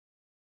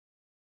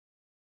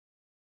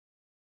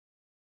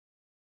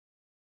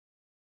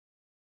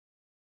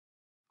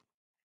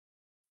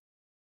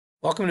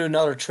Welcome to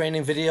another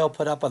training video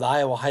put up by the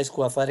Iowa High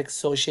School Athletics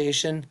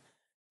Association.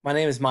 My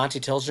name is Monte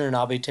Tilgner, and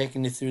I'll be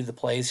taking you through the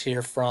plays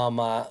here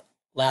from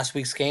last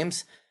week's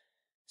games.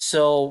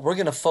 So we're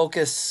going to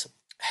focus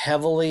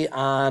heavily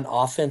on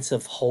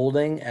offensive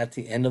holding at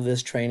the end of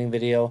this training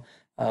video.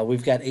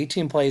 We've got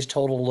 18 plays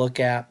total to look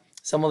at.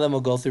 Some of them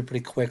will go through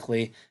pretty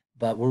quickly,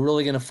 but we're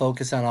really going to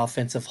focus on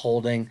offensive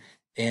holding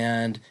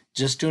and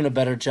just doing a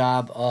better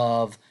job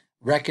of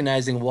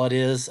recognizing what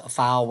is a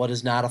foul, what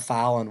is not a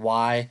foul, and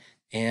why,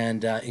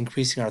 and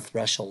increasing our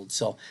threshold.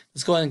 So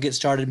let's go ahead and get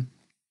started.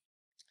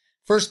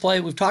 First play,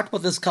 we've talked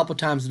about this a couple of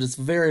times, but it's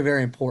very,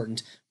 very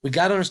important. We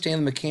got to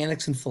understand the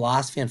mechanics and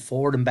philosophy on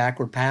forward and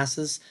backward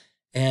passes.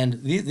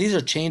 And these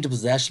are change of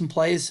possession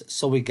plays,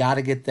 so we got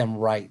to get them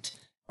right.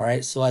 All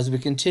right, so as we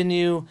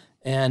continue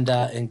and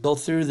go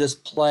through this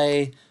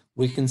play,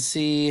 we can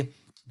see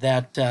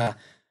that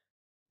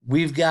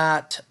we've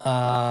got,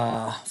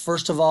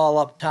 first of all,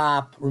 up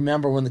top,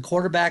 remember when the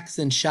quarterback is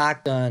in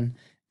shotgun,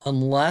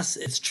 unless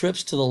it's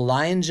trips to the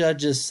line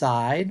judge's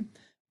side,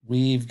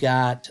 we've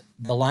got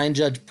the line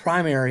judge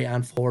primary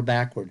on forward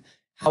backward.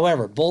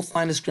 However, both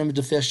line of scrimmage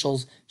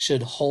officials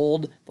should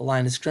hold the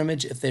line of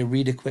scrimmage if they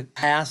read a quick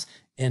pass,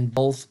 and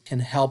both can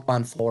help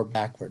on forward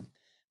backward.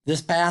 This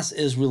pass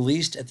is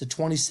released at the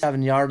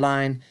 27-yard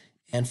line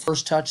and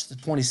first touch the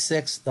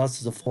 26,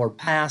 thus is a forward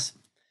pass.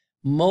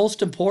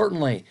 Most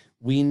importantly,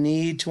 we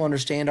need to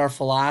understand our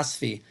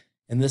philosophy,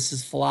 and this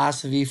is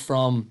philosophy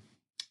from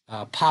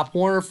Pop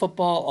Warner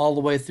football all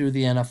the way through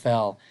the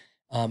NFL.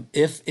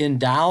 If in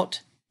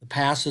doubt, the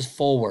pass is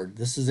forward.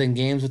 This is in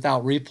games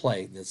without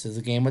replay. This is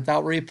a game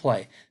without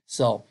replay.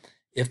 So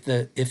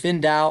if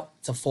in doubt,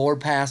 it's a forward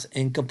pass,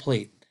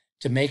 incomplete.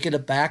 To make it a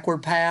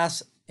backward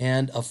pass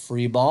and a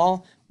free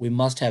ball, we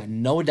must have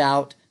no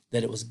doubt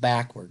that it was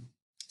backward.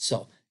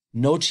 So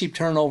no cheap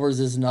turnovers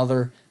is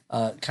another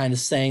kind of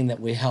saying that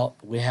we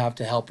have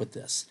to help with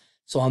this.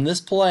 So on this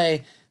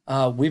play,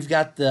 we've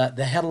got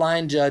the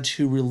headline judge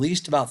who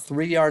released about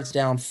 3 yards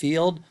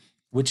downfield,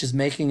 which is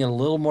making it a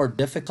little more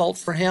difficult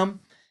for him.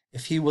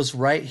 If he was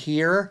right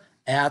here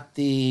at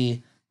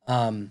the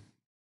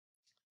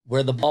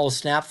where the ball was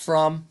snapped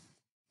from,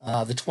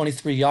 the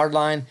 23-yard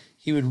line,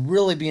 he would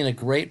really be in a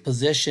great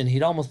position.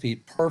 He'd almost be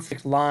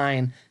perfect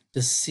line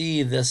to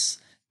see this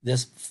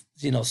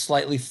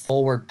slightly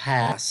forward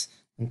pass.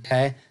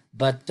 Okay,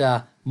 but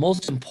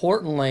most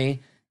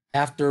importantly,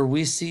 after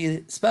we see,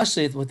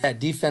 especially with that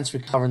defense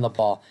recovering the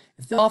ball,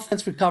 if the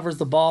offense recovers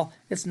the ball,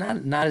 it's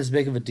not as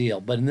big of a deal.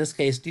 But in this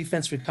case,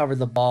 defense recovered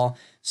the ball.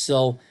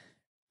 So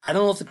I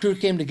don't know if the crew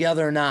came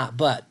together or not,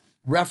 but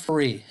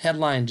referee,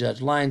 headline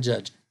judge, line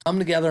judge, come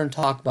together and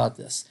talk about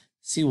this.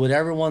 See what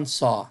everyone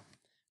saw.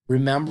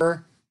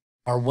 Remember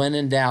our when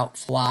in doubt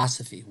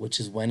philosophy,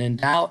 which is when in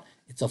doubt,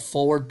 it's a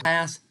forward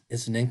pass,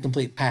 it's an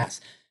incomplete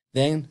pass.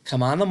 Then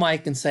come on the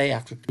mic and say,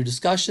 after crew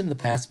discussion, the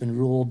pass has been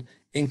ruled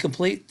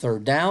incomplete,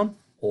 third down,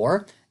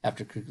 or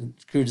after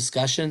crew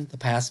discussion, the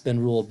pass has been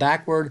ruled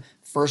backward,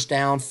 first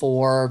down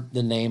for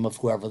the name of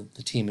whoever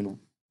the team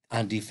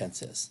on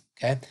defense is.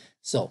 Okay,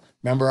 so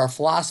remember our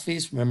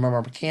philosophies, remember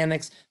our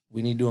mechanics.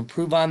 We need to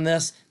improve on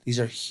this. These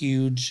are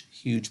huge,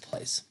 huge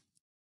plays.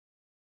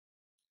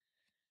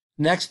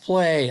 Next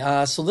play.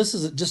 So this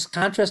is just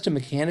contrast to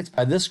mechanics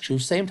by this crew.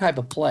 Same type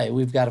of play.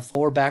 We've got a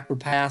forward backward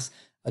pass,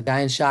 a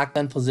guy in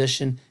shotgun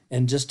position,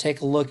 and just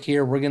take a look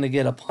here. We're going to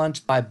get a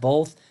punch by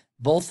both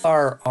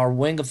our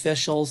wing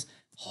officials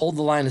hold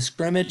the line of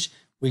scrimmage.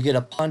 We get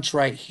a punch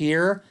right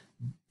here.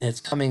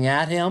 It's coming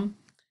at him,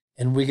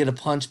 and we get a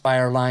punch by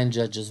our line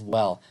judge as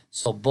well.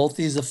 So both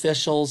these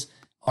officials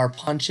are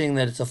punching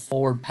that it's a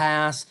forward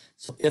pass.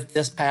 So if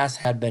this pass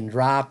had been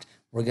dropped,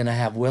 we're going to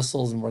have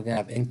whistles and we're going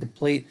to have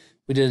incomplete.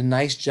 We did a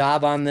nice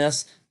job on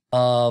this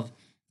of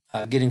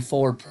getting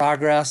forward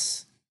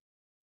progress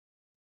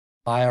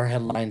by our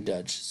headline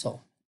judge.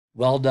 So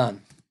well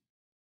done.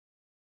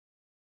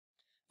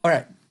 All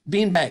right,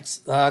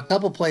 beanbags. A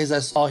couple plays I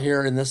saw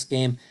here in this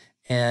game,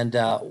 and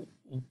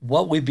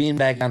what we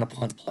beanbag on a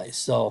punt play.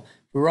 So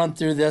we run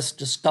through this,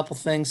 just a couple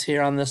things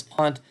here on this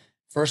punt.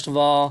 First of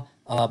all,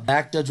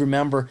 back judge,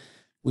 remember,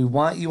 we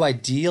want you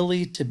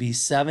ideally to be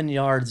 7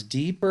 yards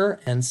deeper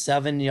and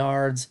 7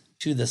 yards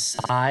to the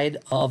side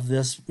of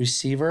this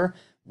receiver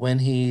when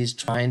he's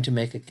trying to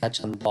make a catch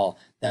on the ball.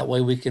 That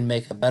way we can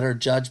make a better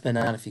judgment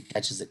on if he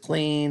catches it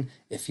clean,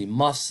 if he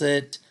muffs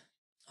it,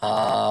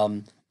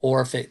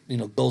 or if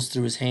it goes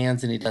through his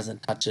hands and he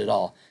doesn't touch it at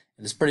all.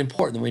 And it's pretty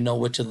important that we know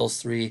which of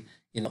those three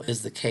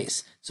is the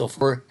case. So if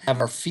we have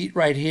our feet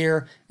right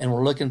here and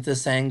we're looking at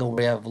this angle,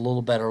 we have a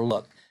little better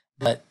look.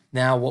 But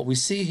now what we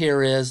see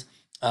here is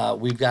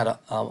we've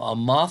got a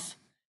muff,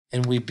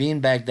 and we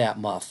beanbag that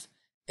muff.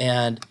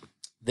 And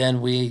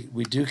then we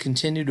do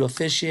continue to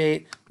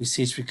officiate. We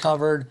see it's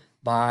recovered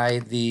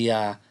by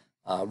the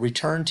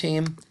return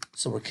team,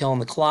 so we're killing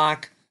the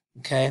clock,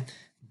 okay?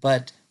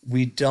 But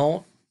we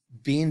don't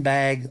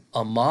beanbag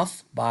a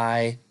muff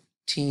by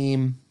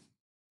team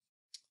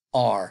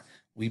R.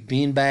 We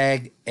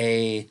beanbag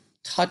a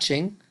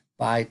touching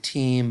by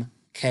team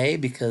K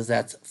because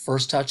that's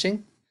first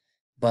touching.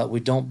 but we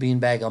don't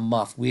beanbag a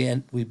muff. We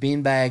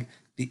beanbag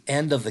the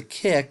end of the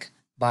kick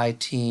by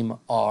team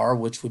R,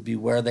 which would be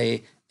where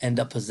they end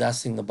up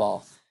possessing the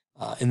ball.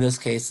 In this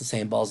case, the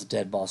same ball is a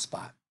dead ball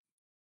spot.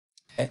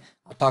 Okay,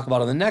 I'll talk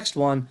about on the next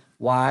one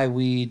why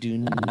we do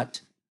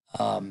not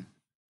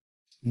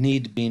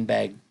need to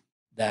beanbag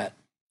that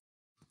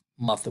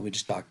muff that we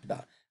just talked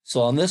about.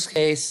 So in this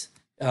case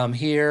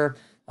here,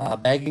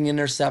 bagging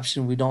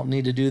interception, we don't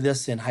need to do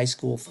this in high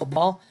school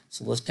football.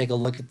 So let's take a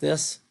look at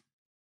this.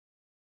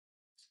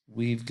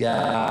 We've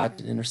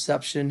got an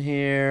interception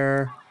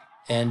here,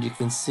 and you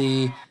can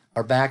see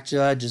our back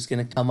judge is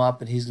going to come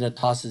up and he's going to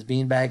toss his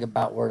beanbag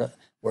about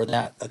where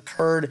that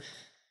occurred.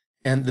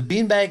 And the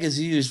beanbag is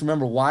used,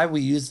 remember why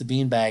we use the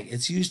beanbag,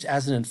 it's used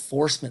as an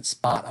enforcement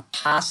spot, a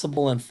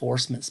possible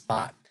enforcement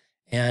spot.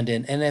 And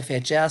in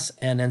NFHS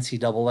and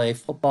NCAA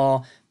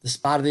football, the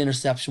spot of the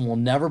interception will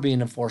never be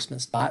an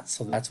enforcement spot,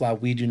 so that's why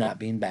we do not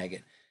beanbag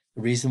it.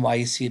 The reason why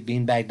you see it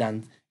beanbagged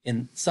on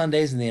in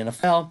Sundays in the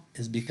NFL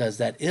is because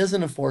that is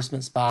an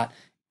enforcement spot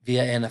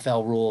via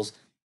NFL rules,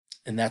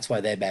 and that's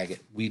why they bag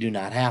it. We do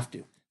not have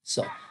to.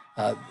 So,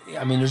 I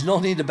mean, there's no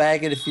need to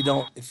bag it if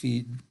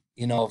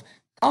you know,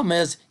 problem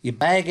is you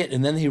bag it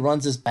and then he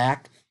runs his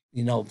back,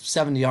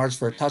 70 yards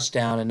for a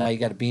touchdown, and now you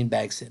got a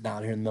beanbag sitting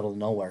out here in the middle of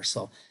nowhere.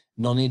 So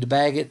no need to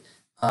bag it,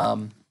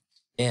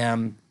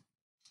 and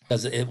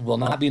because it will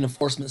not be an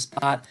enforcement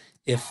spot.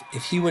 If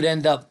he would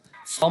end up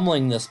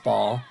fumbling this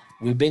ball,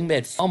 we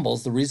beanbag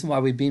fumbles. The reason why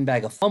we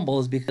beanbag a fumble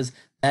is because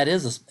that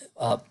is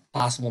a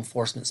possible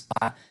enforcement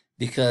spot,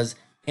 because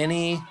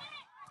anything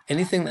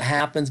that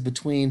happens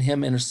between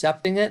him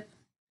intercepting it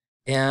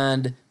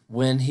and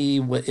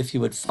if he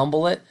would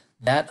fumble it,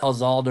 that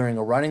is all during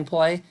a running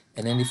play,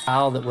 and any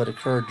foul that would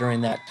occur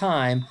during that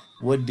time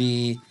would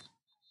be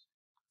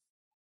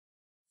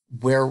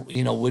where,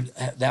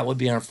 that would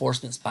be our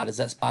enforcement spot, is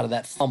that spot of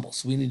that fumble.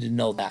 So we need to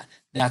know that.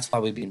 That's why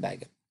we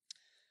beanbag it.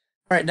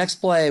 All right, next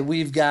play,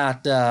 we've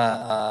got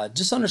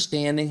just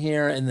understanding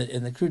here, and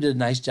the crew did a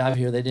nice job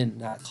here. They did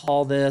not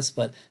call this,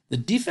 but the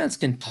defense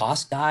can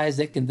toss guys.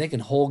 They can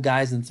hold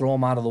guys and throw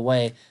them out of the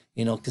way,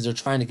 because they're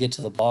trying to get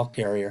to the ball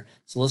carrier.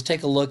 So let's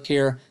take a look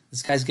here.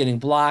 This guy's getting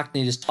blocked,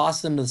 and he just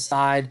tosses him to the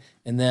side,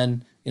 and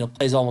then,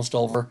 play's almost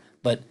over.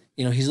 But,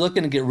 he's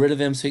looking to get rid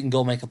of him so he can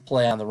go make a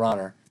play on the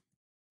runner.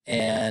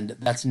 And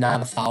that's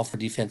not a foul for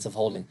defensive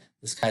holding.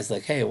 This guy's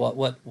like, hey,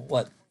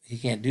 what? He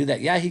can't do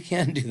that. Yeah, he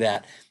can do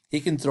that.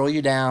 He can throw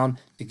you down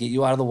to get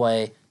you out of the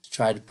way to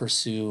try to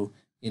pursue,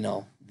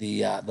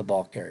 the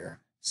ball carrier.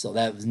 So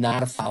that was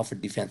not a foul for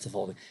defensive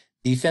holding.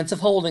 Defensive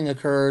holding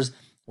occurs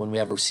when we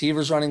have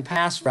receivers running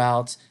pass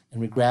routes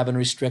and we grab and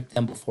restrict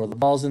them before the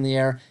ball's in the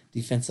air.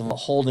 Defensive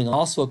holding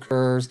also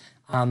occurs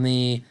on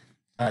the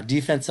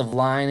defensive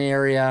line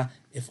area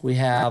if we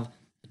have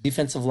a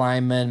defensive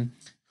lineman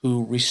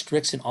who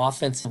restricts an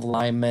offensive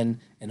lineman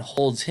and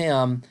holds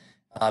him,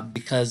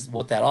 because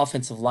what that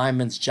offensive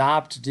lineman's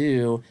job to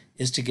do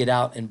is to get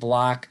out and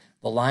block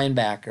the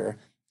linebacker,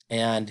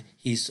 and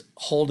he's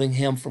holding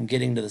him from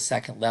getting to the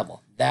second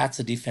level. That's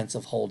a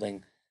defensive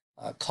holding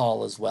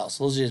call as well.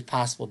 So those are just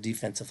possible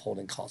defensive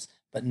holding calls,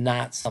 but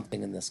not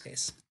something in this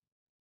case.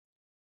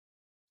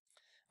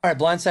 All right,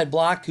 blindside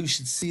block. Who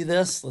should see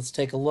this? Let's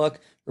take a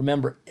look.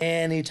 Remember,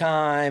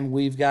 anytime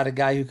we've got a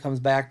guy who comes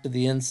back to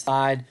the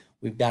inside,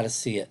 we've got to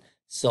see it.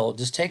 So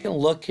just taking a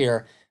look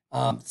here.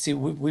 See,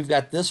 we've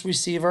got this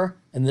receiver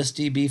and this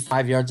DB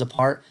 5 yards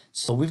apart.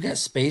 So we've got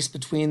space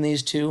between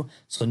these two.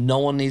 So no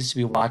one needs to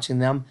be watching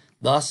them.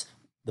 Thus,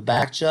 the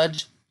back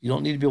judge, you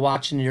don't need to be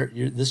watching your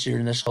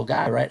initial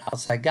guy, right?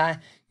 Outside guy.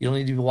 You don't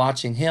need to be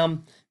watching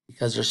him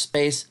because there's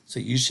space. So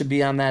you should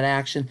be on that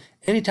action.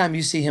 Anytime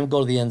you see him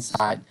go to the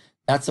inside,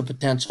 that's a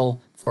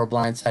potential for a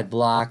blindside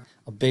block,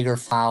 a bigger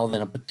foul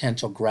than a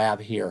potential grab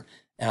here.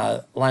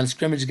 Line of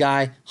scrimmage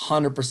guy,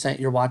 100%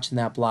 you're watching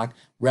that block.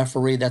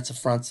 Referee, that's a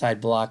front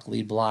side block,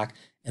 lead block.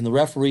 And the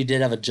referee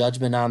did have a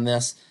judgment on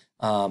this.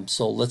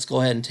 So let's go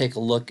ahead and take a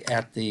look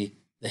at the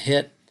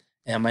hit.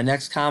 And my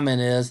next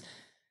comment is,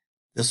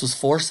 this was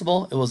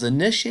forcible. It was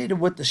initiated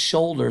with the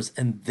shoulders,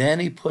 and then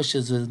he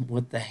pushes it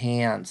with the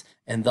hands.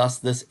 And thus,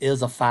 this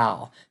is a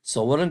foul.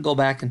 So we're going to go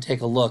back and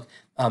take a look.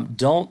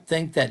 Don't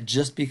think that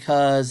just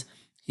because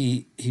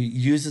he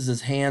uses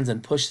his hands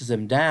and pushes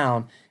him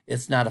down,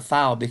 it's not a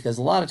foul, because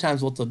a lot of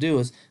times what they'll do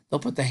is they'll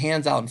put the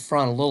hands out in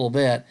front a little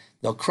bit,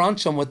 they'll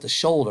crunch them with the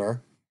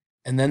shoulder,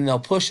 and then they'll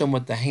push them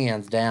with the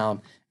hands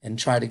down and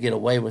try to get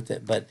away with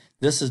it. But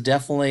this is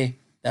definitely,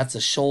 that's a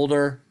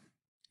shoulder.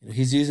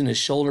 He's using his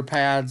shoulder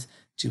pads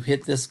to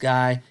hit this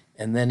guy,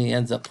 and then he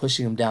ends up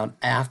pushing him down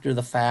after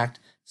the fact.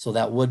 So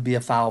that would be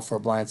a foul for a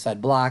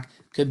blindside block.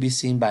 Could be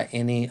seen by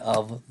any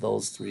of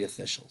those three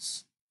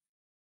officials.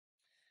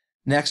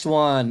 Next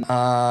one,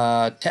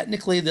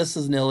 technically this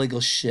is an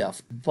illegal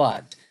shift,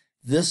 but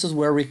this is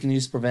where we can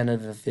use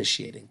preventative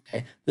officiating,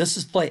 okay? This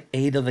is play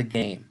 8 of the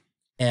game,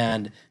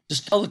 and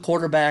just tell the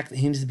quarterback that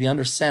he needs to be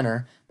under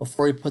center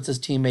before he puts his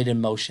teammate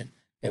in motion.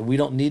 Okay, we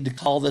don't need to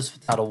call this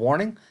without a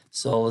warning,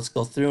 so let's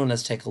go through and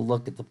let's take a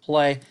look at the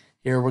play.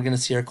 Here we're going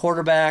to see our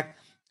quarterback.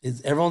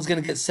 Everyone's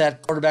going to get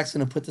set. Quarterback's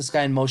going to put this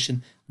guy in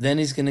motion. Then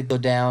he's going to go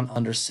down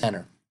under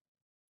center.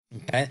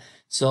 Okay,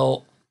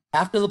 so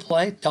after the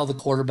play, tell the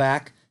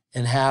quarterback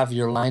and have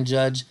your line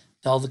judge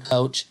tell the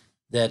coach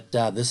that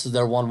this is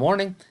their one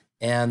warning,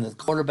 and the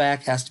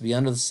quarterback has to be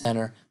under the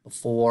center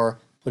before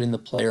putting the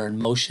player in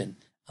motion,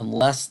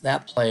 unless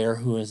that player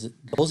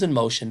goes in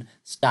motion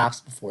stops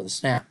before the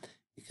snap,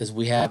 because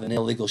we have an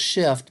illegal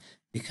shift,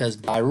 because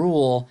by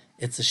rule,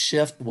 it's a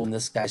shift when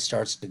this guy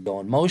starts to go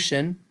in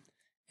motion,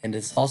 and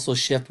it's also a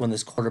shift when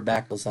this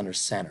quarterback goes under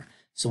center.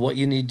 So what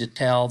you need to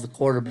tell the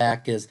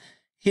quarterback is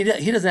he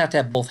doesn't have to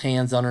have both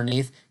hands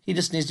underneath. He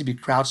just needs to be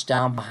crouched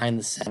down behind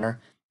the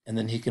center, and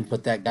then he can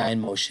put that guy in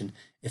motion.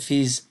 If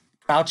he's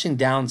crouching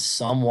down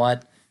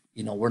somewhat,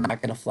 we're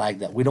not going to flag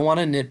that. We don't want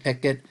to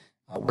nitpick it.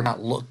 We're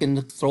not looking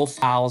to throw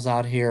fouls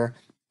out here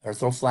or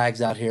throw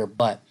flags out here,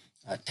 but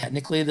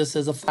technically this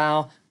is a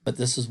foul, but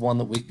this is one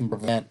that we can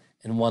prevent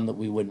and one that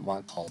we wouldn't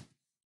want called.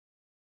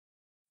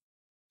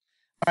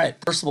 All right,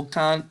 personal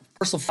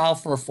foul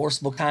for a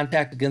forcible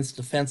contact against a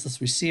defenseless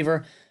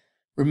receiver.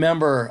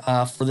 Remember,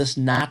 for this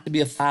not to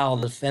be a foul,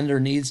 the defender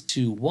needs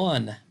to,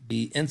 1,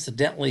 be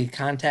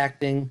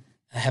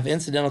have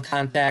incidental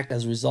contact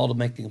as a result of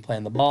making a play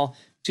on the ball,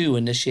 2,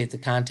 initiate the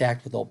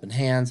contact with open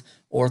hands,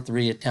 or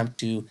 3, attempt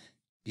to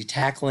be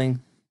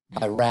tackling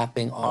by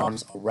wrapping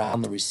arms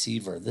around the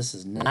receiver. This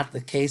is not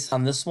the case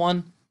on this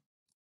one.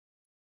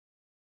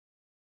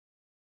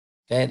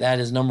 Okay, that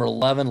is number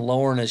 11,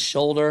 lowering his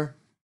shoulder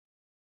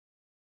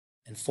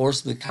and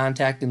forcibly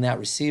contacting that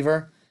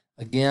receiver.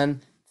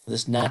 Again, for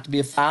this not to be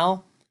a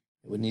foul,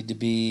 it would need to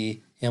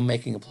be him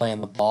making a play on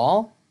the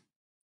ball,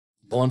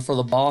 going for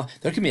the ball.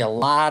 There can be a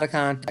lot of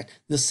contact.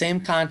 The same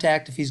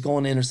contact, if he's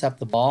going to intercept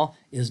the ball,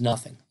 is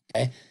nothing.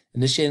 Okay,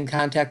 initiating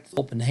contact with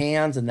open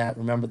hands, and that,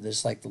 remember,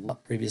 just like the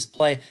previous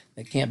play,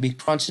 that can't be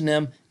crunching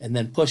him and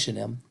then pushing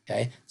him.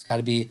 Okay, it's got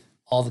to be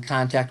all the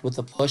contact with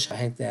the push. I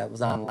think that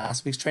was on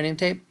last week's training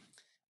tape.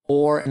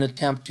 Or an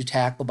attempt to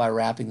tackle by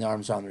wrapping the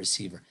arms around the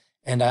receiver.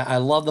 And I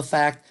love the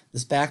fact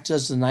this back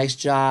does a nice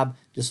job.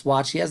 Just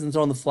watch. He hasn't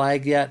thrown the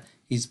flag yet.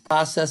 He's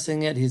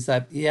processing it. He's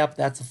like, yep,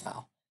 that's a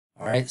foul.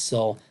 All right.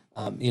 So,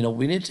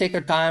 we need to take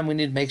our time. We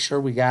need to make sure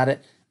we got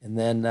it. And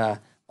then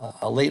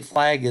a late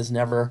flag is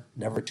never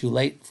too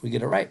late if we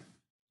get it right.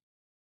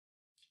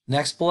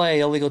 Next play,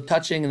 illegal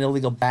touching and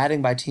illegal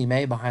batting by Team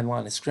A behind the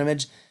line of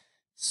scrimmage.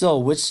 So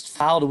which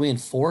foul do we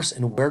enforce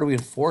and where do we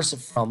enforce it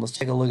from? Let's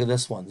take a look at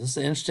this one. This is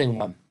an interesting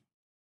one.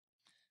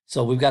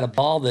 So we've got a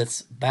ball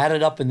that's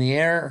batted up in the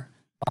air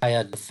by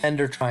a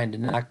defender trying to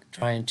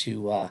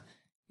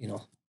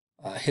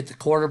hit the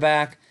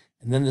quarterback,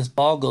 and then this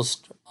ball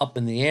goes up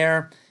in the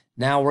air.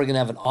 Now we're going to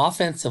have an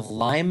offensive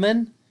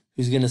lineman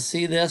who's going to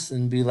see this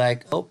and be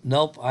like, oh,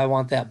 nope, I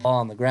want that ball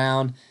on the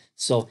ground.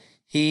 So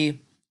he,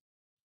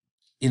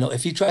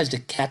 if he tries to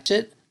catch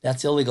it,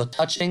 that's illegal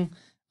touching.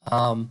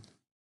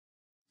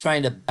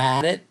 Trying to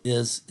bat it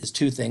is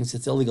 2 things.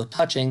 It's illegal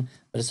touching,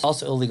 but it's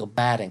also illegal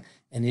batting.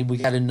 And we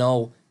got to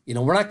know,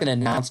 we're not going to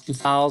announce 2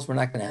 fouls. We're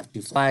not going to have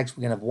 2 flags.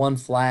 We're going to have 1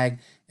 flag,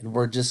 and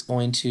we're just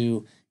going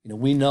to,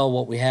 we know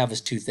what we have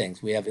is 2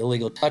 things. We have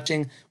illegal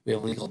touching. We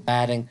have illegal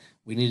batting.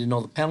 We need to know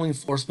the penalty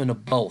enforcement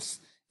of both.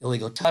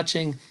 Illegal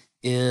touching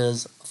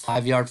is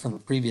 5 yards from the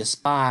previous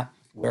spot,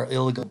 where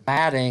illegal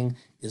batting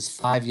is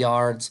 5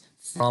 yards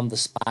from the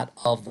spot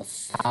of the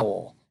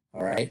foul.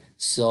 All right.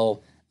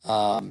 So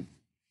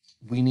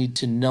we need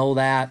to know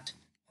that.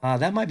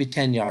 That might be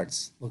 10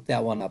 yards. Look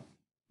that one up.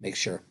 Make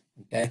sure.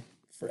 Okay.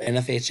 For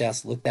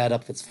NFHS, look that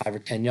up if it's 5 or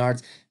 10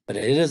 yards. But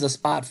it is a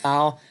spot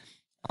foul.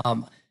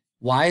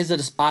 Why is it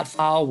a spot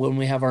foul when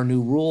we have our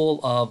new rule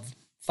of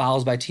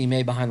fouls by Team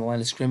A behind the line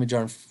of scrimmage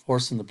are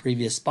enforced in the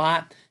previous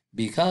spot?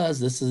 Because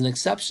this is an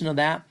exception of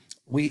that.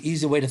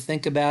 Easy way to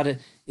think about it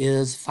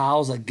is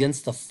fouls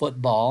against the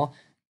football,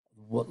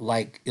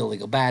 like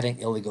illegal batting,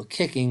 illegal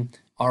kicking,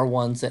 are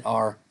ones that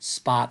are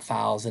spot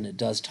fouls, and it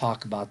does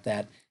talk about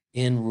that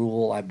in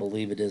rule, I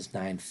believe it is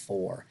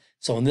 9-4.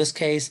 So in this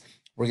case,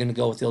 we're going to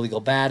go with illegal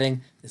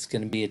batting. It's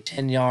going to be at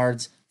 10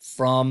 yards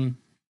from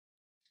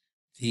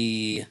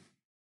the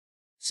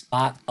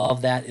spot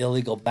of that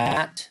illegal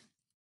bat.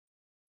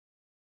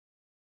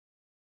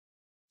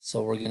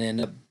 So we're going to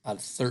end up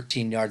about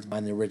 13 yards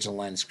behind the original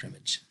line of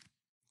scrimmage.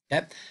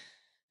 Okay.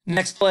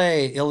 Next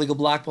play, illegal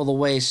block below the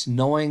waist,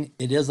 knowing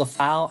it is a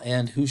foul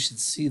and who should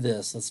see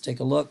this. Let's take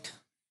a look.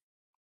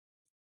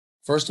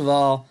 First of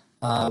all,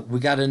 we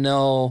got to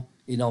know,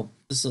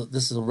 this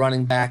is a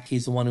running back.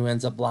 He's the one who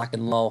ends up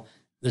blocking low.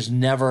 There's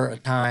never a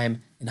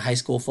time in high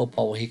school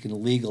football where he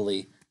can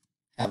legally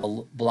have a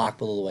block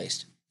below the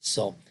waist.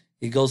 So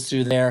he goes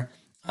through there.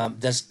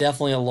 That's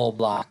definitely a low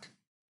block.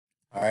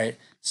 All right.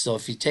 So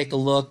if you take a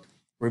look,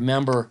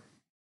 remember,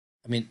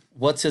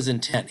 what's his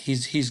intent?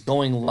 He's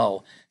going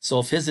low. So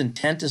if his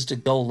intent is to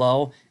go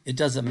low, it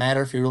doesn't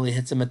matter if he really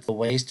hits him at the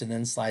waist and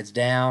then slides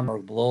down or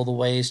below the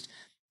waist.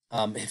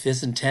 If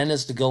his intent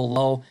is to go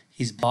low,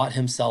 he's bought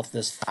himself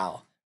this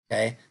foul.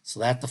 Okay, so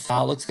that the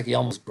foul looks like he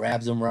almost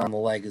grabs him around the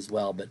leg as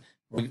well. But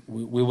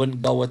we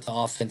wouldn't go with the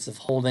offensive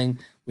holding.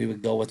 We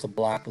would go with the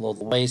block below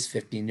the waist,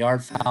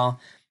 15-yard foul.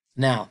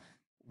 Now,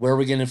 where are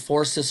we going to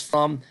enforce this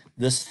from?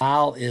 This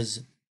foul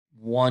is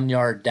 1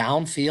 yard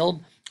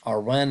downfield.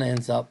 Our run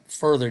ends up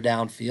further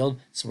downfield,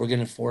 so we're going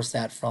to enforce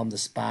that from the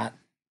spot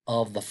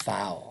of the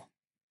foul.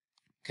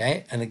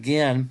 Okay, and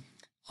again,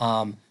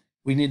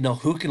 we need to know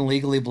who can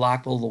legally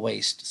block below the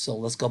waist. So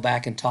let's go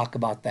back and talk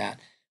about that.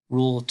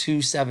 Rule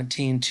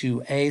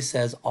 217.2a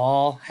says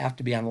all have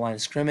to be on the line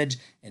of scrimmage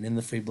and in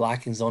the free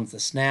blocking zone at the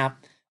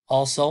snap.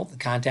 Also, the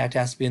contact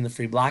has to be in the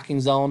free blocking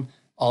zone.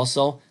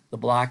 Also, the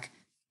block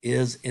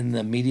is in the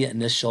immediate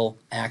initial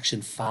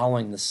action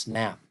following the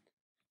snap.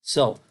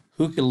 So,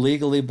 who can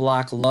legally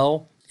block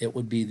low? It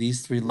would be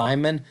these three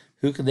linemen.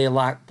 Who could they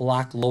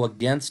block low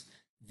against?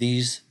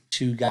 These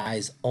two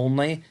guys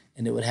only,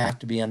 and it would have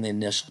to be on the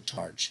initial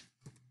charge.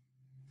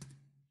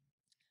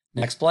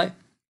 Next play.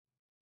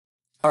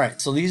 All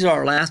right, so these are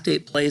our last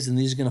 8 plays, and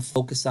these are going to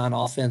focus on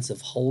offensive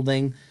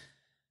holding.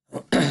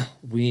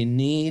 We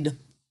need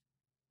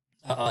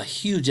a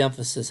huge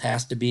emphasis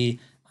has to be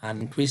on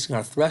increasing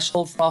our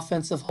threshold for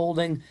offensive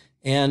holding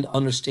and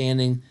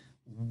understanding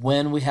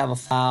when we have a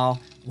foul,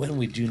 when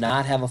we do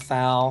not have a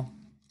foul,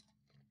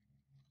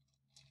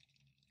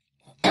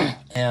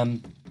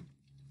 and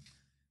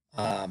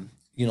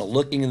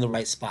looking in the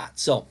right spot.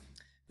 So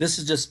this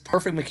is just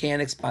perfect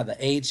mechanics by the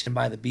H and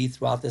by the B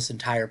throughout this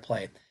entire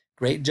play.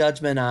 Great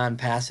judgment on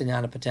passing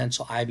on a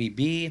potential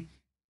IBB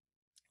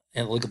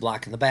and look at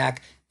block in the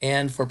back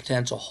and for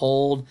potential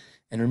hold.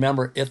 And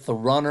remember, if the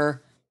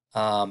runner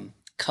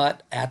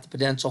cut at the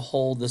potential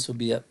hold, this would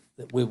be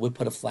we would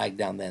put a flag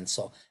down then.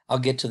 So I'll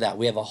get to that.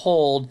 We have a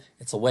hold,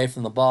 it's away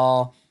from the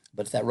ball,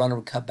 but if that runner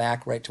would cut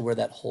back right to where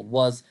that hold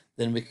was,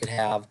 then we could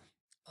have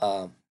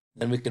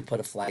then we could put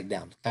a flag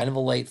down. Kind of a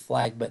late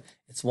flag, but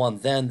it's one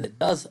then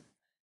that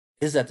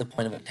is at the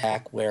point of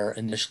attack where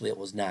initially it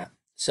was not.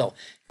 So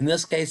in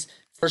this case,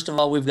 first of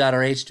all, we've got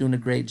our H doing a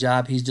great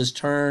job. He just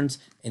turns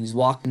and he's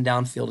walking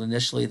downfield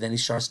initially. Then he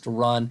starts to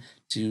run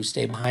to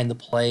stay behind the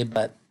play,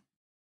 but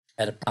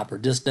at a proper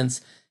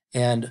distance.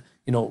 And,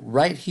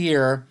 right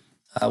here,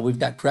 we've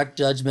got correct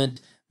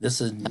judgment. This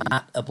is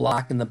not a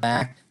block in the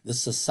back. This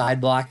is a side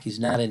block. He's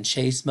not in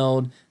chase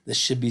mode. This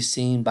should be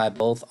seen by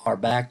both our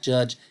back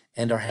judge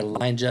and our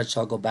headline judge.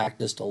 So I'll go back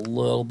just a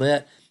little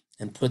bit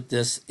and put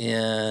this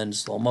in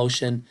slow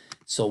motion.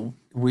 So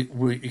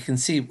you can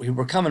see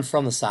we're coming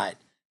from the side,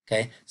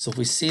 okay? So if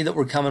we see that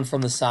we're coming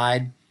from the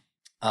side,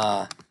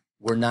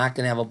 we're not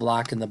going to have a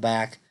block in the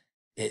back.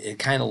 It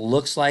kind of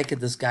looks like it.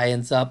 This guy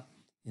ends up,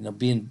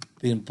 being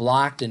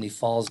blocked and he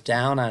falls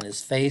down on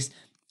his face.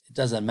 It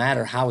doesn't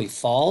matter how he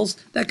falls.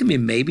 That can be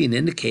maybe an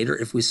indicator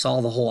if we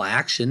saw the whole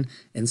action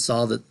and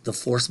saw that the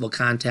forcible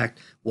contact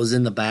was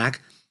in the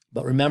back.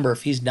 But remember,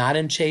 if he's not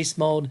in chase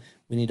mode,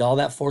 we need all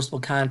that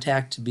forcible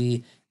contact to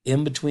be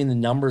in between the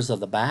numbers of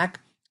the back,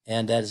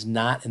 and that is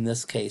not in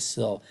this case.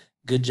 So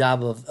good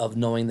job of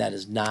knowing that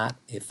is not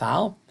a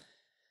foul.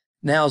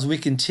 Now, as we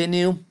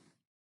continue,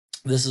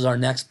 this is our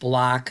next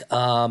block.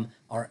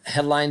 Our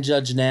headline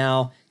judge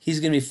now, he's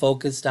going to be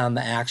focused on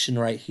the action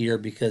right here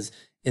because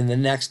in the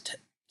next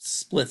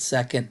split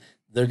second,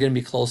 they're going to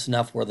be close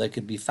enough where they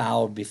could be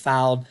fouled,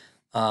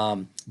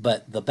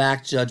 but the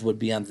back judge would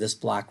be on this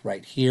block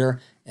right here,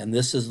 and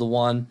this is the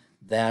one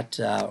that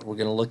we're going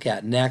to look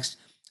at next.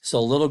 So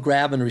a little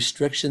grab and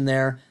restriction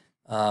there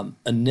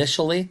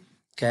initially,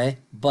 okay,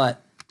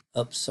 but,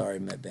 sorry,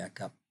 my back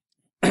up.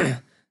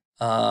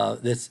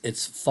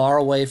 It's far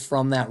away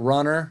from that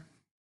runner.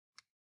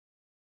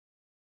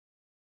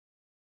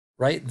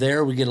 Right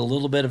there, we get a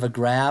little bit of a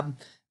grab,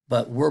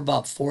 but we're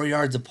about 4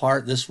 yards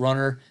apart. This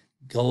runner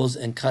goes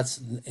and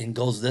cuts and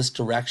goes this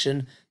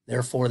direction.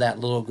 Therefore, that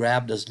little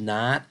grab does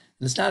not,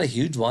 and it's not a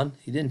huge one.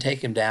 He didn't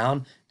take him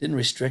down, didn't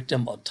restrict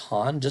him a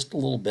ton, just a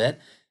little bit.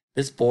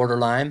 It's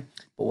borderline.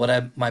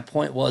 But my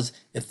point was,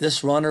 if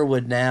this runner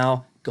would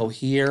now go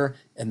here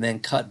and then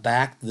cut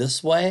back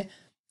this way,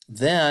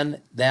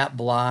 then that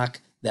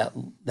block,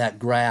 that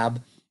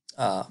grab,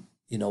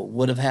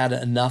 would have had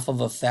enough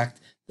of effect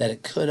that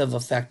it could have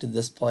affected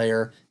this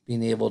player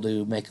being able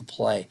to make a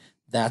play.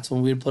 That's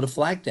when we would put a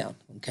flag down.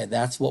 Okay,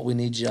 that's what we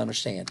need you to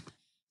understand.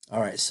 All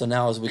right, so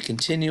now as we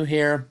continue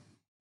here,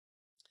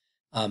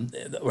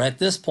 we're at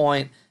this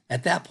point.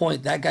 At that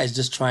point, that guy's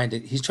just trying to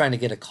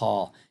get a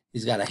call.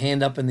 He's got a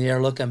hand up in the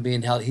air. Look, I'm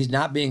being held. He's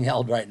not being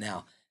held right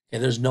now.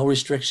 Okay, there's no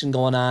restriction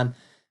going on.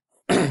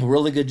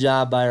 Really good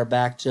job by our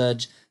back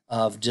judge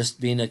of just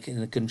being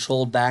in a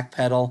controlled back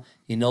pedal.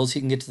 He knows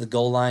he can get to the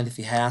goal line if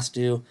he has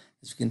to.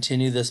 As we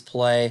continue this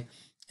play,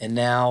 and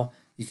now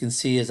you can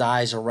see his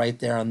eyes are right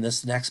there on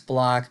this next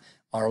block.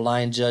 Our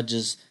line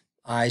judge's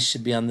eyes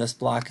should be on this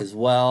block as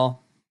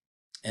well,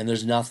 and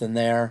there's nothing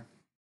there.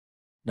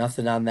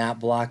 Nothing on that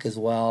block as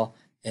well.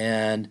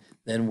 And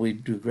then we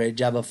do a great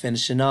job of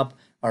finishing up.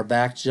 Our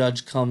back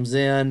judge comes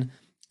in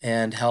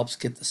and helps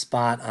get the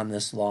spot on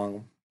this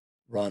long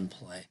run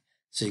play.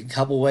 So a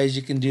couple ways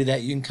you can do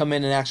that. You can come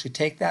in and actually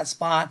take that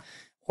spot,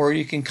 or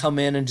you can come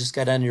in and just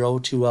get on your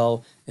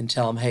 0-2-0 and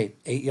tell them, hey,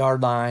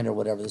 8-yard line or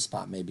whatever the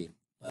spot may be.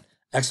 But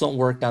excellent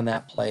work on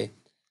that play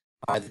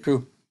by the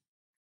crew.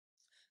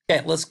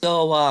 Okay, let's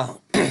go.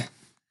 And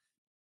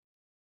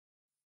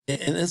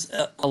this,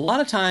 a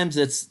lot of times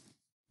it's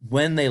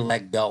when they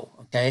let go,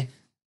 okay?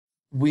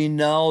 We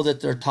know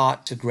that they're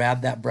taught to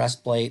grab that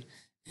breastplate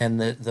and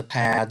the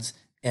pads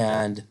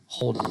and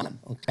hold on,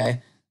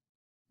 okay?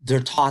 They're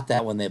taught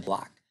that when they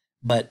block.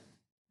 But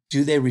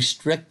do they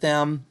restrict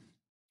them?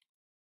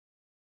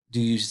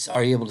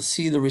 Are you able to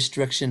see the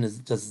restriction?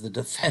 Does the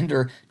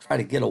defender try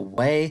to get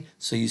away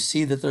so you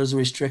see that there's a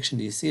restriction?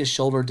 Do you see a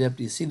shoulder dip?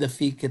 Do you see the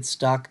feet get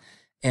stuck?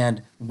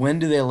 And when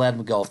do they let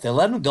them go? If they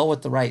let them go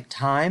at the right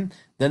time,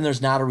 then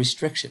there's not a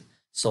restriction.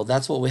 So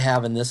that's what we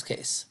have in this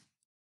case.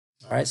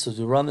 All right, so as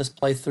we run this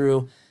play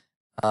through,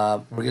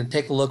 we're going to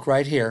take a look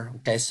right here.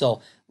 Okay,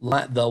 so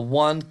the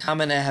one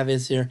comment I have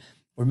is here,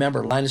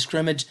 remember, line of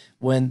scrimmage,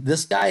 when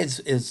this guy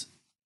is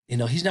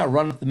he's not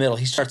running up the middle.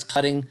 He starts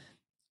cutting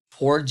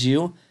towards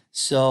you.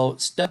 So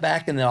step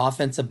back in the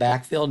offensive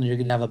backfield and you're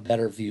going to have a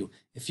better view.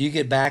 If you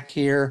get back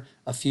here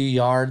a few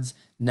yards,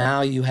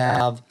 now you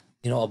have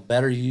a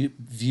better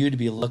view to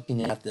be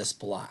looking at this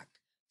block.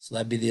 So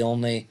that'd be the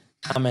only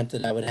comment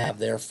that I would have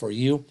there for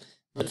you.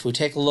 But if we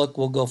take a look,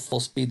 we'll go full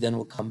speed, then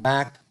we'll come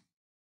back.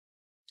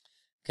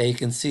 Okay, you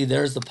can see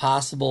there's the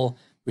possible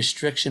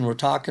restriction we're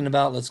talking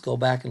about. Let's go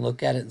back and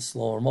look at it in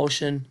slower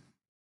motion.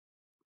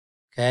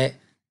 Okay,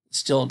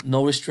 still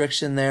no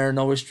restriction there,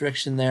 no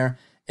restriction there.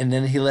 And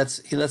then he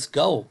lets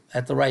go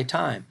at the right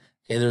time.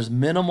 Okay, there's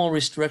minimal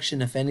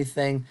restriction. If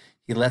anything,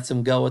 he lets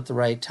him go at the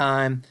right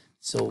time.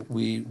 So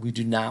we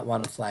do not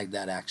want to flag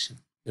that action.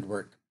 Good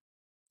work.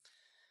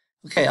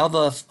 Okay,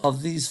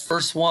 of these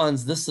first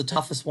ones, this is the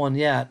toughest one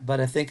yet,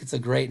 but I think it's a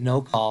great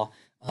no call.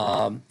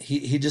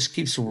 He just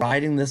keeps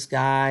riding this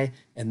guy,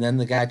 and then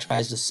the guy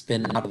tries to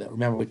spin out of it.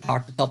 Remember, we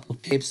talked a couple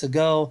of tapes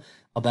ago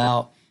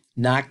about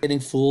not getting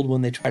fooled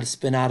when they try to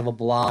spin out of a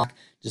block.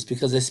 Just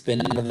because they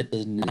spin out of it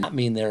does not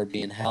mean they're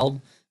being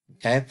held.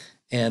 Okay,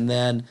 and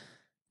then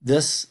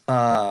this,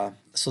 so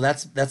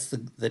that's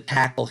the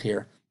tackle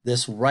here.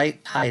 This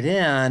right tight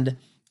end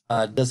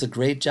does a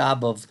great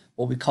job of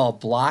what we call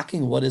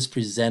blocking what is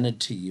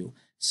presented to you.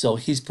 So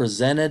he's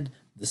presented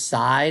the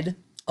side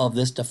of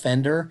this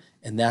defender,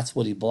 and that's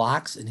what he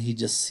blocks, and he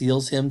just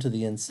seals him to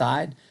the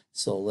inside.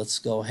 So let's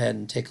go ahead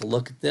and take a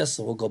look at this.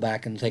 So we'll go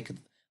back and take a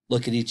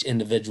look at each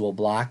individual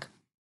block.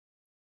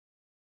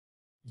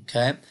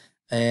 Okay,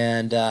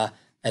 and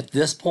at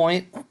this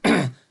point,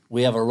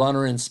 we have a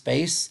runner in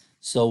space,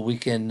 so we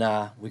can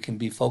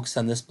be focused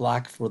on this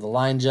block for the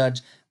line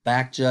judge,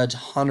 back judge.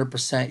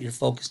 100% you're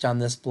focused on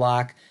this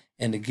block,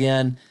 and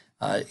again,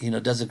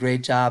 does a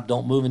great job.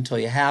 Don't move until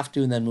you have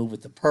to, and then move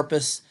with the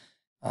purpose.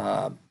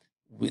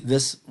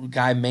 This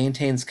guy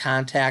maintains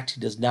contact.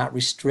 He does not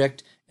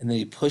restrict, and then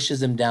he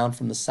pushes him down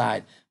from the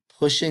side.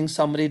 Pushing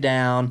somebody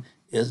down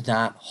is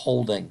not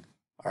holding.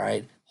 All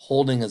right,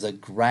 holding is a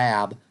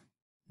grab,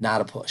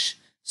 not a push.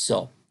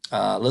 So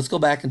let's go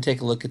back and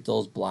take a look at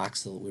those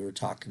blocks that we were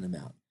talking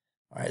about.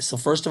 All right, so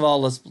first of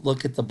all, let's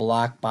look at the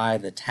block by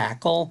the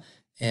tackle.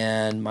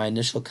 And my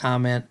initial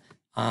comment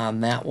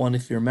on that one,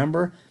 if you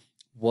remember,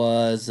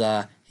 was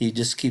he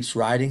just keeps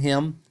riding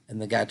him,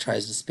 and the guy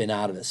tries to spin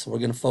out of it. So we're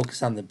going to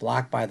focus on the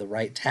block by the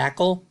right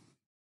tackle.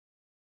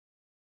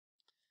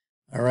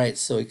 All right,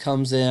 so he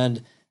comes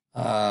in,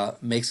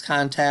 makes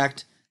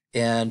contact,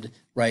 and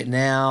right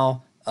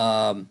now,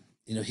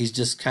 he's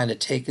just kind of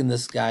taking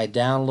this guy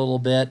down a little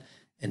bit,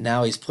 and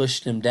now he's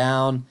pushing him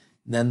down,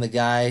 and then the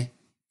guy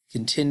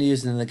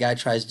continues, and then the guy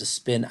tries to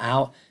spin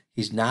out.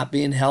 He's not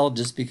being held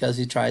just because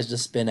he tries to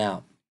spin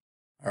out.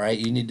 All right,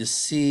 you need to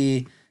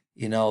see,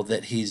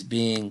 that he's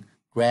being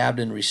grabbed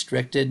and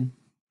restricted.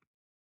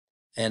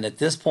 And at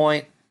this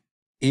point,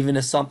 even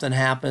if something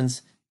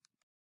happens,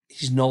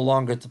 he's no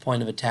longer at the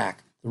point of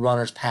attack. The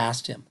runner's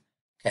past him.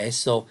 Okay,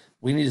 so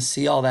we need to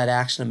see all that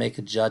action to make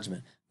a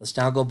judgment. Let's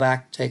now go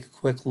back, take a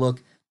quick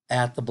look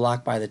at the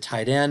block by the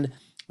tight end.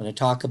 When I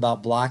talk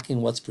about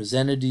blocking what's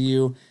presented to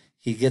you,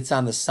 he gets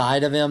on the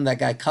side of him. That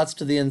guy cuts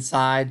to the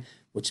inside,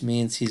 which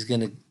means he's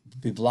going to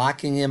be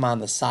blocking him on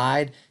the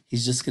side.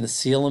 He's just going to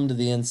seal him to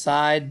the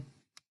inside.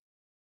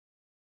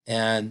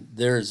 And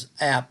that's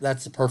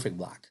the perfect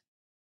block.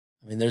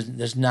 I mean,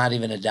 there's not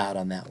even a doubt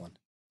on that one.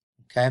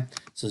 Okay,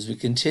 so as we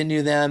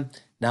continue then,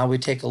 now we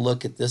take a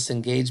look at this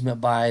engagement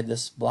by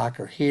this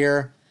blocker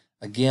here.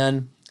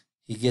 Again,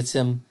 he gets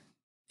him,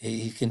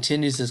 he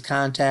continues his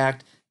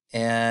contact,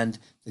 and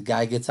the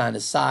guy gets on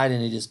his side,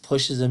 and he just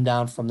pushes him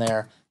down from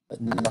there, but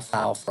not a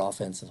foul for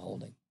offensive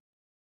holding.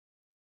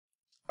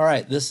 All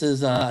right, this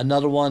is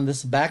another one.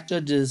 This back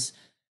judge is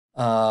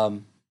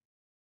back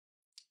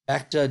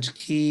judge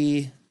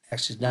key.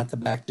 Actually, not the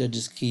back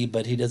judge's key,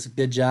 but he does a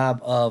good job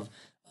of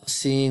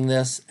seeing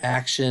this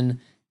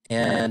action.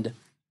 And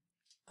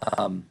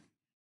okay,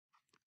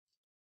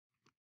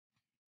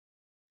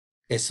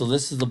 so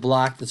this is the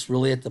block that's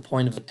really at the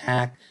point of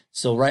attack.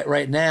 So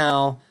right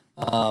now,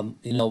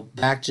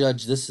 back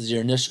judge, this is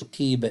your initial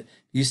key, but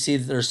you see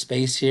that there's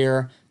space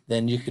here,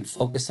 then you can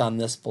focus on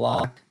this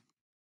block.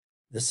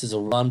 This is a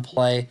run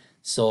play.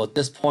 So at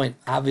this point,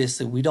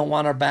 obviously, we don't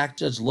want our back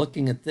judge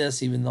looking at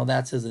this, even though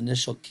that's his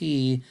initial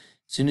key.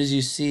 As soon as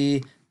you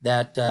see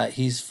that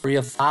he's free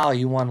of foul,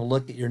 you want to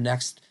look at your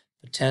next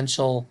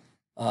potential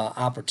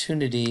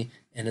opportunity,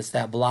 and it's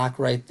that block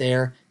right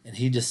there, and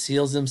he just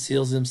seals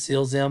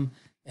him,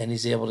 and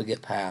he's able to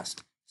get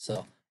past.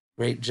 So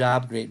great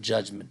job, great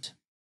judgment.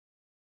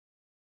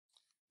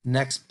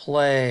 Next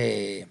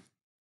play.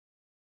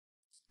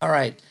 All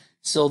right,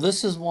 so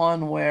this is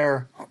one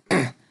where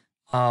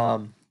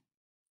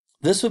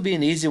this would be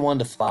an easy one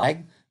to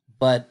flag,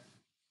 but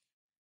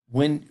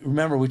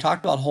remember, we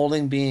talked about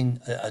holding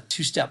being a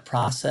two-step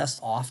process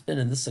often,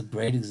 and this is a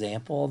great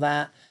example of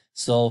that.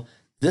 So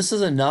this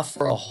is enough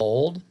for a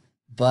hold,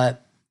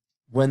 but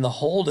when the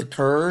hold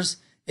occurs,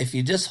 if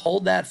you just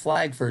hold that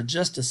flag for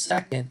just a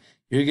second,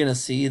 you're going to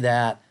see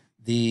that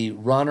the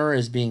runner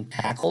is being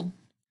tackled.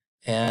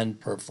 And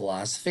per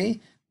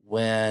philosophy,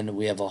 when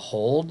we have a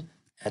hold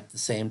at the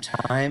same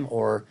time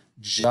or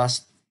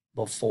just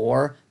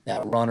before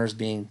that runner's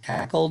being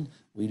tackled,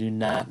 we do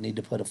not need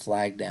to put a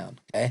flag down,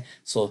 okay?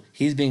 So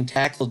he's being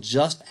tackled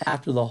just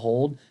after the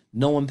hold,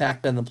 no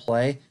impact on the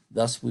play,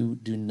 thus we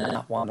do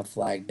not want a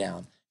flag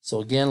down. So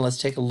again, let's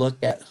take a look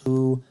at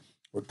who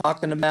we're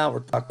talking about. We're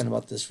talking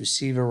about this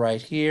receiver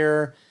right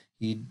here.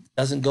 He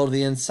doesn't go to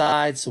the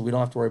inside, so we don't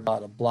have to worry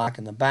about a block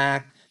in the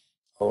back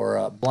or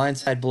a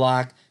blindside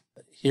block.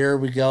 But here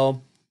we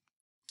go.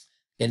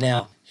 Okay,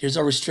 now here's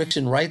our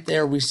restriction right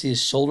there. We see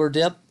his shoulder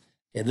dip.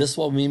 Okay, this is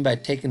what we mean by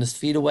taking his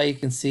feet away. You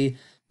can see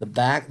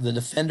the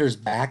defender's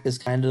back is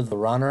kind of the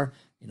runner.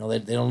 You know, they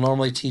don't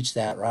normally teach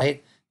that,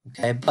 right?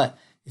 Okay, but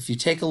if you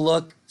take a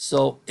look,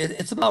 so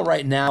it's about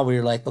right now where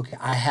you're like, okay,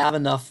 I have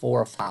enough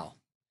for a foul.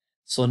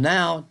 So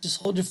now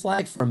just hold your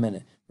flag for a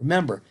minute.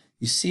 Remember,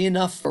 you see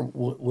enough for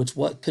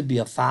what could be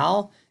a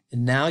foul,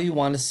 and now you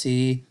want to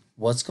see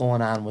what's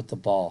going on with the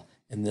ball.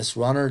 And this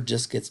runner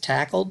just gets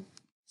tackled,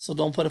 so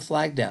don't put a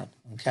flag down,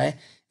 okay?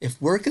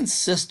 If we're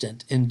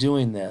consistent in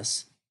doing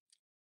this,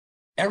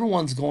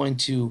 everyone's going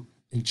to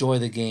enjoy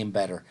the game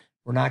better.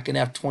 We're not going to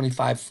have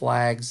 25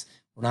 flags.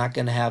 We're not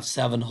going to have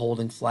 7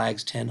 holding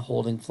flags, 10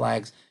 holding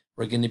flags.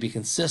 We're going to be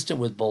consistent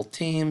with both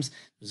teams.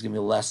 There's going to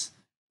be less,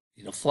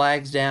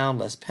 flags down,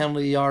 less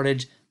penalty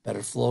yardage,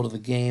 better flow to the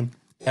game.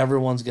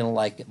 Everyone's going to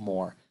like it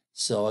more.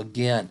 So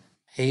again,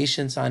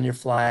 patience on your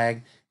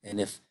flag. And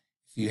if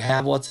you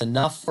have what's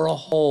enough for a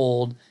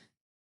hold,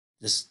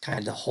 just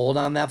kind of hold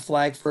on that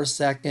flag for a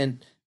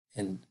second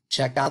and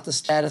check out the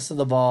status of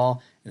the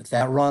ball. And if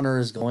that runner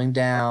is going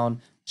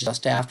down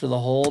just after the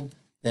hold,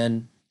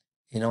 then,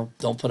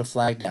 don't put a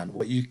flag down.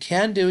 What you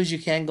can do is you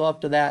can go up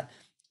to that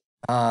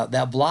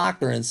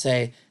blocker and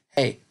say,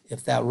 hey,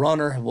 if that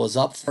runner was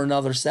up for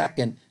another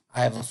second,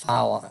 I have a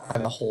foul, I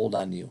have a hold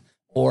on you.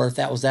 Or if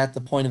that was at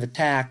the point of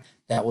attack,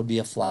 that would be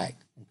a flag,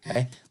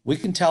 okay? We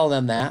can tell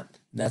them that,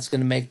 and that's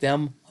going to make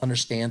them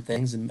understand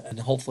things, and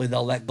hopefully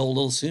they'll let go a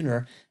little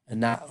sooner and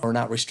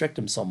not restrict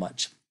them so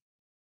much.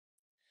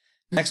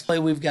 Next play,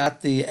 we've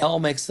got the L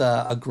makes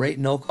a great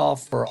no call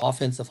for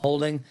offensive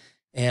holding.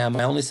 And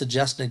my only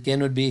suggestion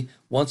again would be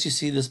once you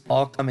see this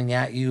ball coming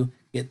at you,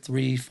 get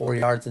 3-4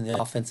 yards in the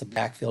offensive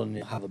backfield and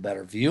you'll have a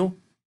better view.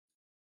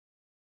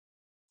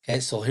 Okay,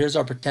 so here's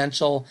our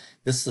potential.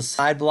 This is a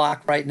side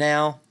block right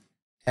now.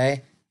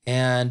 Okay,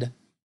 and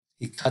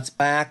he cuts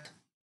back.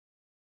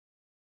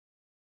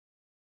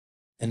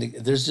 And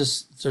there's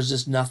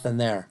just nothing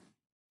there.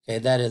 Okay,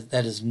 that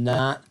is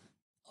not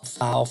a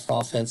foul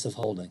for offensive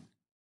holding.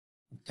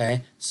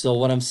 Okay, so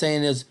what I'm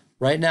saying is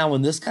right now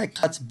when this guy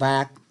cuts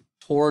back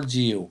towards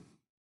you,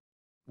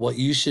 what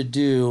you should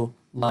do,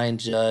 line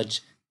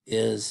judge,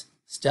 is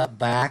step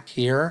back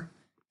here,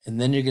 and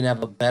then you're going to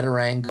have a better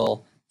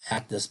angle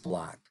at this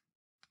block.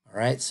 All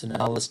right, so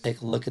now let's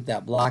take a look at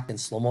that block in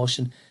slow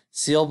motion.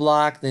 Seal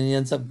block, then he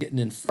ends up getting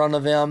in front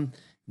of him,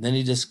 and then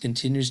he just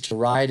continues to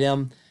ride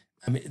him.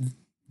 I mean,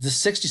 the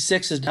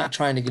 66 is not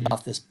trying to get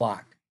off this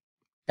block.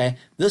 Okay,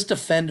 this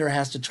defender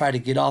has to try to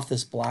get off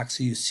this block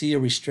so you see a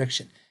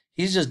restriction.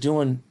 He's just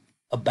doing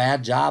a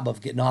bad job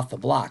of getting off the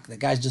block. The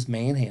guy's just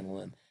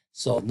manhandling him.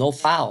 So no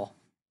foul.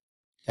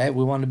 Okay,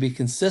 we want to be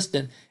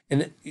consistent.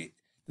 And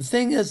the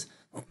thing is,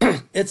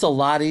 it's a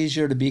lot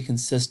easier to be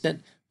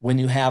consistent when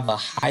you have a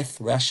high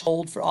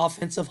threshold for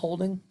offensive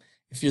holding.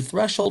 If your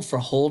threshold for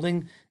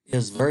holding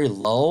is very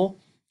low,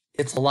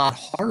 it's a lot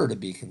harder to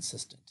be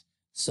consistent.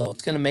 So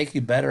it's going to make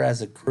you better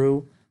as a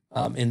crew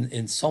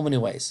in so many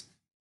ways.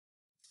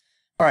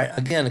 All right,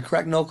 again, a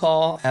correct no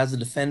call as the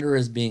defender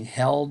is being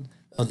held.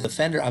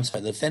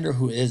 The defender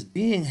who is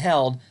being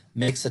held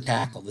makes a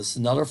tackle. This is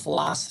another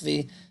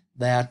philosophy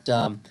that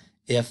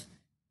if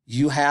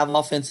you have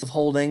offensive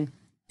holding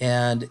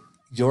and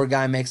your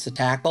guy makes a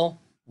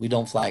tackle, we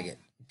don't flag it.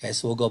 Okay,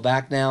 so we'll go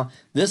back now.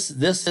 This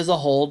is a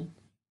hold.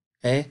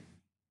 Okay,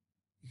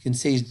 you can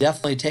see he's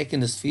definitely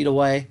taking his feet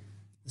away.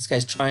 This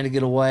guy's trying to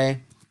get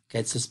away. Okay,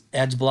 it's this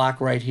edge block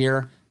right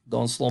here,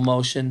 going slow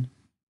motion.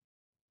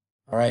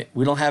 All right,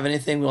 we don't have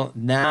anything.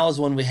 Now is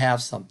when we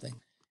have something.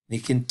 And he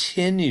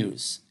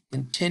continues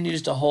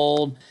to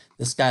hold.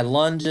 This guy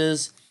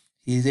lunges.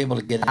 He's able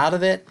to get out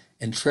of it,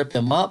 and trip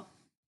him up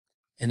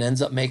and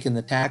ends up making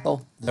the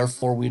tackle.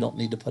 Therefore, we don't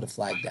need to put a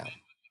flag down.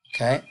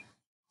 Okay?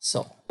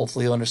 So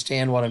hopefully you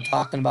understand what I'm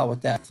talking about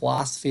with that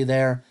philosophy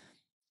there.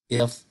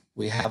 If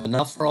we have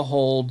enough for a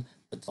hold,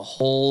 but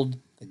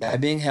the guy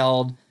being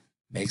held,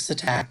 makes the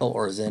tackle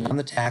or is in on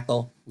the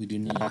tackle, we do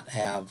not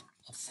have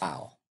a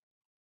foul.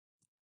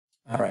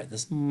 All right,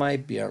 this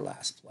might be our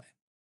last play.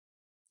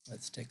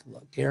 Let's take a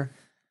look here.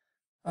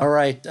 All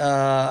right,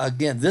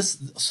 again,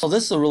 this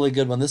is a really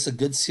good one. This is a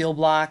good seal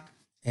block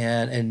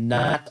and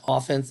not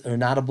offense or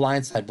not a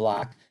blindside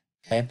block.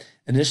 Okay,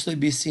 initially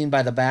be seen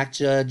by the back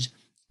judge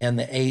and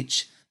the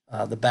H.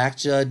 The back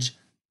judge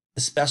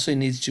especially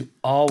needs to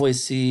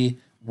always see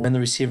when the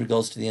receiver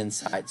goes to the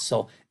inside.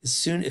 So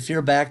if you're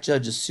a back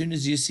judge, as soon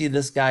as you see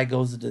this guy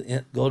go to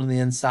the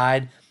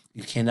inside,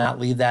 you cannot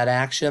leave that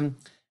action.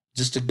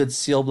 Just a good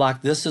seal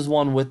block. This is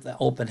one with the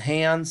open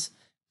hands.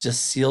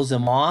 Just seals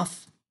him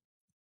off.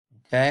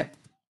 Okay.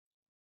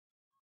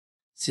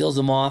 Seals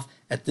him off.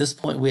 At this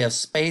point, we have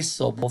space,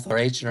 so both our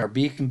H and our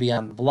B can be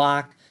on the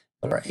block,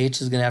 but our H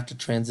is going to have to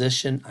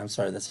transition. I'm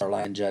sorry, that's our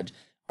line judge.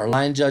 Our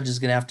line judge is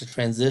going to have to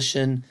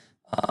transition.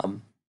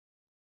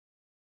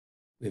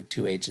 We have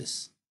two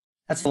H's.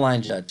 That's the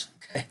line judge.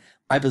 Okay.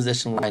 My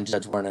position, line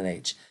judge, we're in an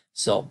H.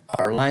 So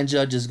our line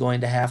judge is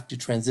going to have to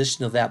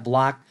transition to that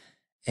block,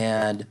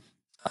 and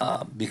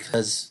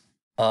because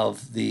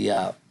of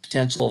the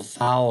potential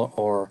foul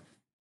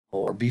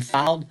or be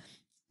fouled,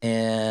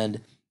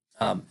 and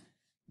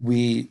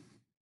we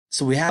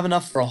have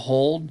enough for a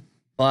hold,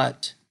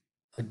 but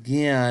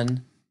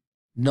again,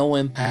 no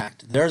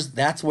impact.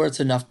 That's where it's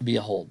enough to be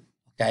a hold.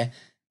 Okay,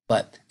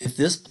 but if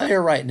this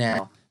player right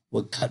now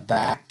would cut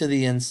back to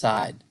the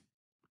inside,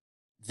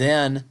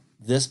 then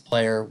this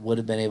player would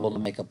have been able to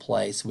make a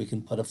play, so we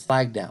can put a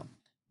flag down.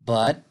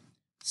 But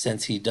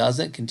since he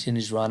doesn't,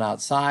 continues to run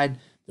outside,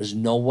 there's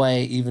no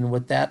way, even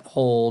with that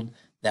hold,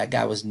 that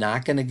guy was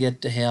not going to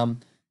get to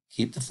him.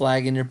 Keep the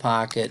flag in your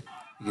pocket.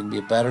 You're going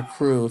to be a better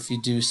crew if you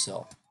do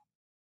so.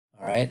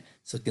 All right?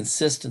 So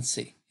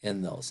consistency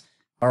in those.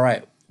 All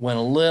right. Went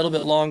a little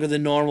bit longer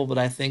than normal, but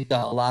I think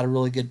a lot of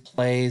really good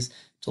plays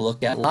to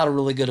look at, a lot of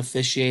really good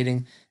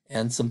officiating,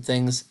 and some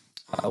things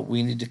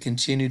we need to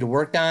continue to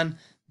work on.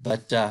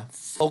 But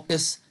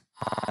focus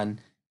on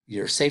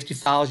your safety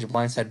fouls, your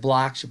blindside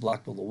blocks, your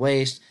block below the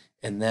waist,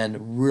 and then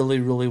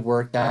really, really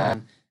work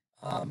on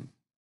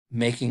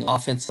making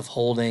offensive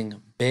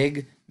holding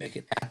big, make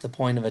it at the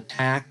point of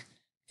attack,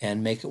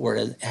 and make it where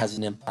it has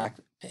an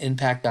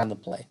impact on the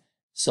play.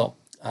 So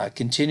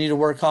continue to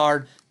work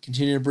hard,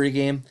 continue to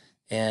pregame,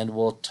 and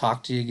we'll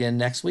talk to you again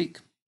next week.